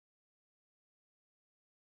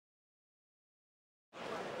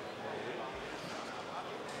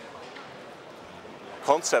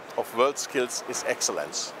concept of WorldSkills is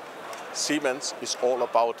excellence. Siemens is all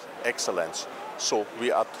about excellence. So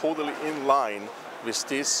we are totally in line with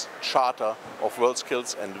this charter of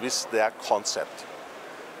WorldSkills and with their concept.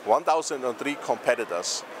 1,003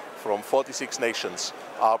 competitors from 46 nations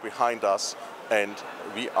are behind us, and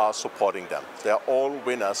we are supporting them. They are all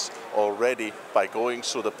winners already by going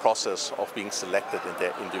through the process of being selected in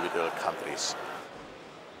their individual countries.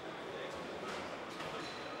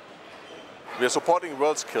 We are supporting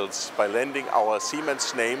WorldSkills by lending our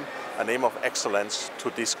Siemens name, a name of excellence,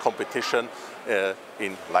 to this competition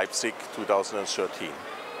in Leipzig 2013.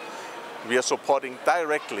 We are supporting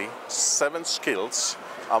directly 7 skills,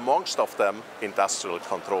 amongst of them industrial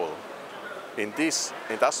control. In this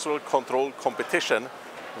industrial control competition,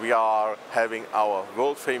 we are having our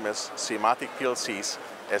world-famous Siematic PLCs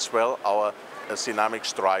as well our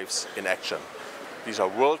Dynamics drives in action. These are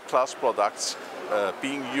world-class products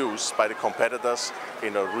being used by the competitors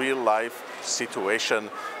in a real-life situation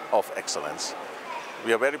of excellence.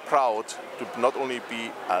 We are very proud to not only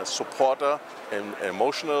be a supporter and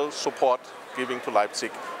emotional support giving to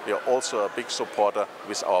Leipzig, we are also a big supporter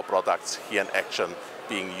with our products here in action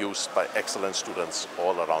being used by excellent students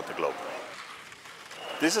all around the globe.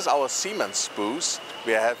 This is our Siemens booth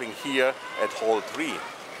we are having here at Hall 3.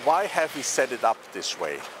 Why have we set it up this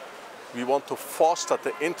way? We want to foster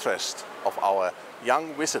the interest of our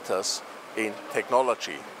young visitors in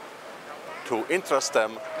technology, to interest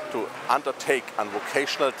them to undertake a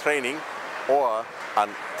vocational training or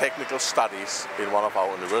technical studies in one of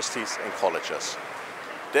our universities and colleges.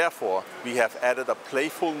 Therefore, we have added a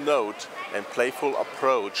playful note and playful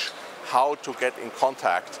approach how to get in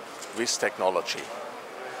contact with technology.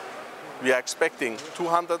 We are expecting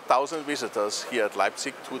 200,000 visitors here at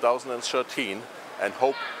Leipzig 2013 and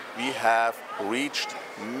hope we have reached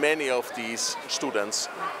many of these students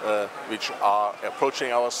which are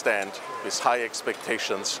approaching our stand with high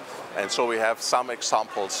expectations. And so we have some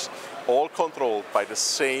examples, all controlled by the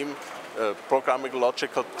same programming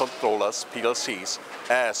logical controllers, PLCs,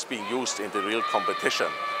 as being used in the real competition.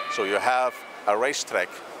 So you have a racetrack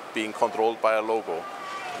being controlled by a logo.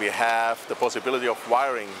 We have the possibility of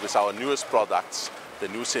wiring with our newest products, the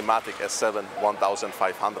new Siematic S7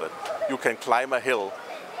 1500. You can climb a hill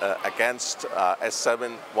against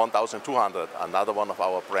S7 1200, another one of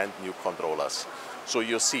our brand new controllers. So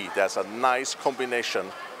you see there's a nice combination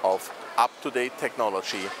of up-to-date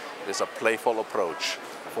technology with a playful approach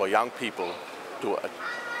for young people to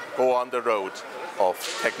go on the road of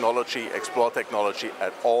technology, explore technology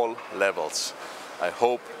at all levels. I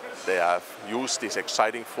hope they have used these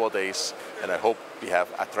exciting 4 days, and I hope we have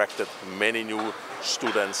attracted many new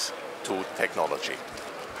students to technology.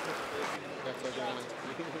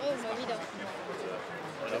 Oh, mal wieder.